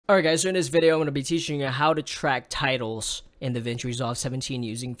Alright guys, so in this video I'm going to be teaching you how to track titles in DaVinci Resolve 17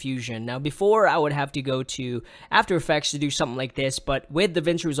 using Fusion. Now before I would have to go to After Effects to do something like this, but with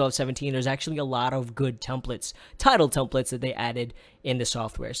DaVinci Resolve 17 there's actually a lot of good templates, title templates that they added in the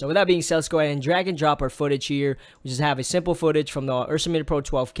software. So with that being said, let's go ahead and drag and drop our footage here. We just have a simple footage from the Ursa Mini Pro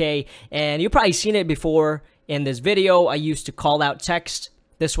 12K, and you've probably seen it before in this video. I used to call out text,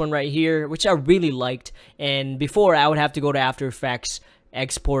 this one right here, which I really liked, and before I would have to go to After Effects,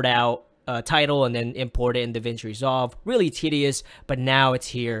 export out a title, and then import it in DaVinci Resolve. Really tedious, but now it's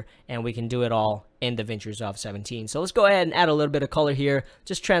here and we can do it all in DaVinci Resolve 17. So let's go ahead and add a little bit of color here.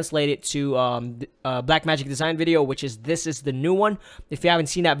 Just translate it to Blackmagic design video, which is this is the new one. If you haven't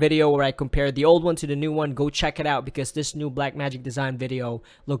seen that video where I compared the old one to the new one, go check it out because this new Blackmagic design video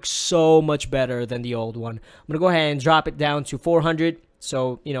looks so much better than the old one. I'm gonna go ahead and drop it down to 400,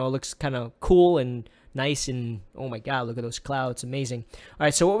 so you know it looks kind of cool and nice, and oh my god, look at those clouds, amazing. All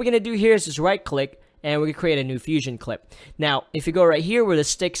right, so what we're gonna do here is just right click and we're gonna create a new Fusion clip. Now if you go right here where the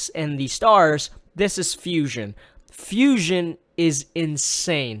sticks and the stars, this is Fusion. Fusion is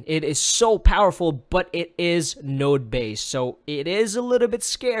insane. It is so powerful, but it is node based, so it is a little bit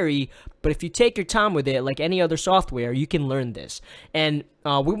scary, but if you take your time with it like any other software, you can learn this. And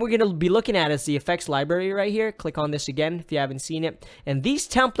what we're going to be looking at is the effects library right here. Click on this again if you haven't seen it, and these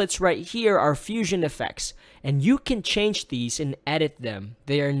templates right here are Fusion effects, and you can change these and edit them.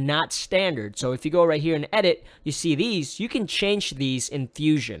 They are not standard, so if you go right here and edit, you see these, you can change these in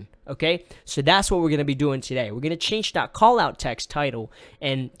Fusion. Okay, so that's what we're going to be doing today. We're going to change that call out text title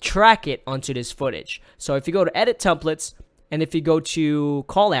and track it onto this footage. So if you go to edit templates, and if you go to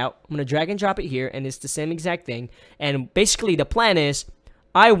call out, I'm going to drag and drop it here, and it's the same exact thing. And basically the plan is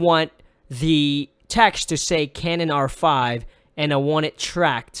I want the text to say Canon R5, and I want it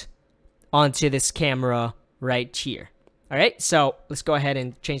tracked onto this camera right here. All right, so let's go ahead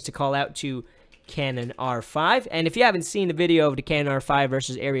and change the call out to Canon R5. And if you haven't seen the video of the Canon R5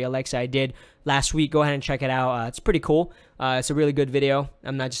 versus Arri Alexa I did last week, go ahead and check it out. It's pretty cool. It's a really good video.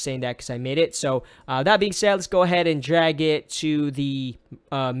 I'm not just saying that because I made it. So that being said, let's go ahead and drag it to the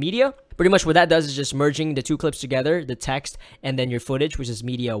media. Pretty much what that does is just merging the two clips together, the text and then your footage, which is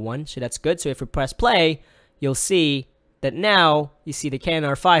media 1. So that's good. So if we press play, you'll see that now you see the Canon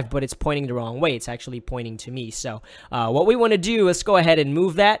R5, but it's pointing the wrong way. It's actually pointing to me. So what we want to do is go ahead and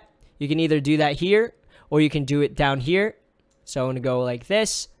move that. You can either do that here or you can do it down here. So I'm going to go like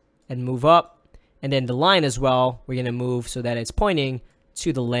this and move up. And then the line as well, we're going to move so that it's pointing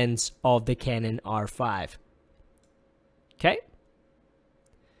to the lens of the Canon R5. Okay.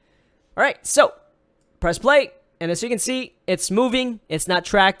 All right, so press play. And as you can see, it's moving. It's not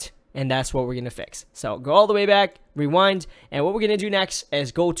tracked. And that's what we're going to fix. So go all the way back, rewind. And what we're going to do next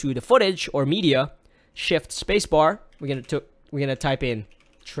is go to the footage or media, shift spacebar. We're going to type in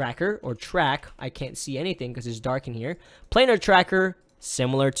tracker or track. I can't see anything because it's dark in here. Planar tracker,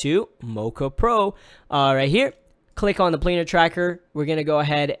 similar to Mocha Pro. Right here, click on the planar tracker. We're going to go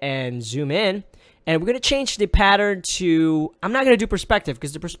ahead and zoom in, and we're going to change the pattern to, I'm not going to do perspective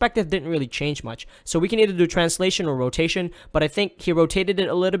because the perspective didn't really change much. So we can either do translation or rotation, but I think he rotated it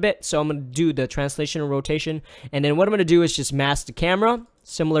a little bit. So I'm going to do the translation or rotation. And then what I'm going to do is just mask the camera,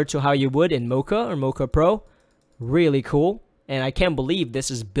 similar to how you would in Mocha or Mocha Pro. Really cool. And I can't believe this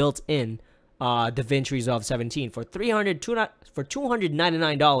is built in DaVinci Resolve 17. For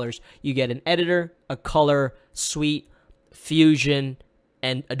 $299, you get an editor, a color suite, Fusion,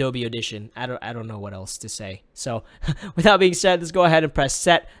 and Adobe Audition. I don't know what else to say. So with that being said, let's go ahead and press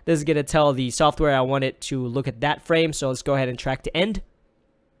set. This is going to tell the software I want it to look at that frame. So let's go ahead and track to end.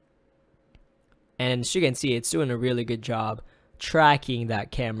 And as you can see, it's doing a really good job tracking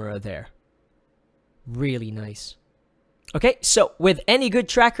that camera there. Really nice. Okay, so with any good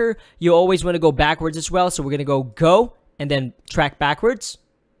tracker, you always want to go backwards as well. So we're going to go, and then track backwards.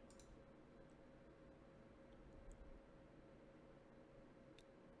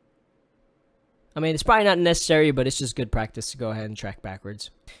 I mean, it's probably not necessary, but it's just good practice to go ahead and track backwards.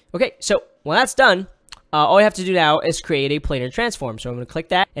 Okay, so when that's done, all I have to do now is create a planar transform. So I'm going to click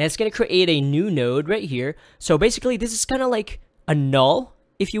that, and it's going to create a new node right here. So basically, this is kind of like a null,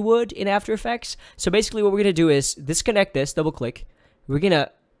 if you would, in After Effects. So basically what we're going to do is disconnect this, double click. We're going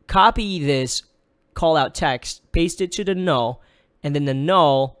to copy this call out text, paste it to the null, and then the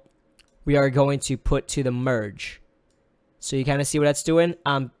null we are going to put to the merge. So you kind of see what that's doing?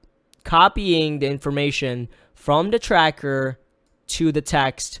 I'm copying the information from the tracker to the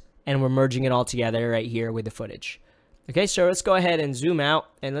text, and we're merging it all together right here with the footage. Okay, so let's go ahead and zoom out,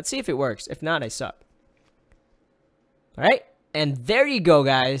 and let's see if it works. If not, I suck. All right. And there you go,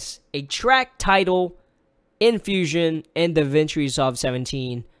 guys. A track title in Fusion in DaVinci Resolve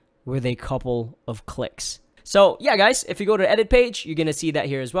 17 with a couple of clicks. So yeah, guys, if you go to edit page, you're going to see that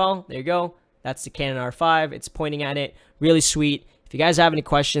here as well. There you go. That's the Canon R5. It's pointing at it. Really sweet. If you guys have any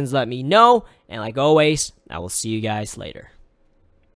questions, let me know. And like always, I will see you guys later.